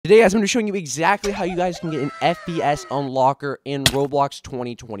Today, guys, I'm going to be showing you exactly how you guys can get an FPS Unlocker in Roblox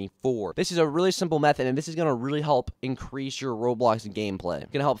 2024. This is a really simple method, and this is going to really help increase your Roblox gameplay.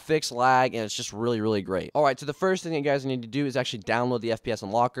 It's going to help fix lag, and it's just really great. All right, so the first thing that you guys need to do is actually download the FPS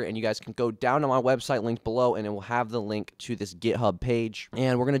Unlocker, and you guys can go down to my website linked below, and it will have the link to this GitHub page.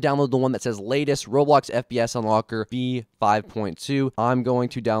 And we're going to download the one that says latest Roblox FPS Unlocker v5.2. I'm going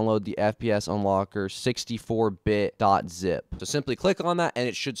to download the FPS Unlocker 64bit.zip. So simply click on that, and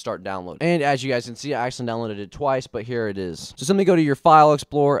it should start downloading. And as you guys can see, I actually downloaded it twice, but here it is. So simply go to your file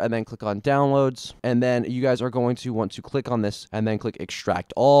explorer and then click on downloads. And then you guys are going to want to click on this and then click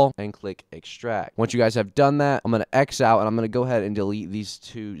extract all and click extract. Once you guys have done that, I'm going to X out and I'm going to go ahead and delete these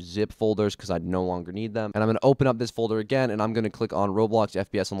two zip folders because I no longer need them. And I'm going to open up this folder again and I'm going to click on Roblox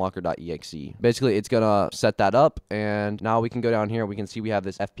FPS Unlocker.exe. Basically, it's going to set that up. And now we can go down here. We can see we have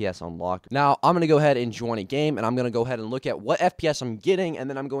this FPS Unlocker. Now, I'm going to go ahead and join a game and I'm going to go ahead and look at what FPS I'm getting, and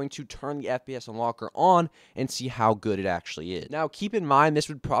then I'm going to turn the FPS Unlocker on and see how good it actually is. Now, keep in mind, this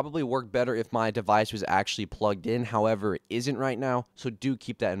would probably work better if my device was actually plugged in. However, it isn't right now, so do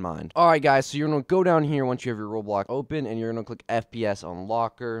keep that in mind. All right, guys, so you're going to go down here once you have your Roblox open, and you're going to click FPS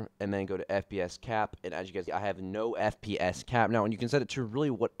Unlocker, and then go to FPS Cap, and as you guys see, I have no FPS cap now, and you can set it to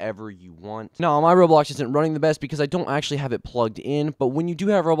really whatever you want. Now, my Roblox isn't running the best because I don't actually have it plugged in, but when you do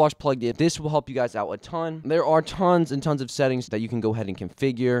have Roblox plugged in, this will help you guys out a ton. There are tons and tons of settings that you can go ahead and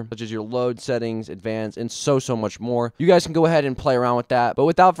configure, such as your load settings, advanced, and so much more. You guys can go ahead and play around with that. But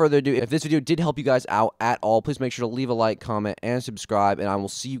without further ado, if this video did help you guys out at all, please make sure to leave a like, comment, and subscribe, and I will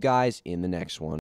see you guys in the next one.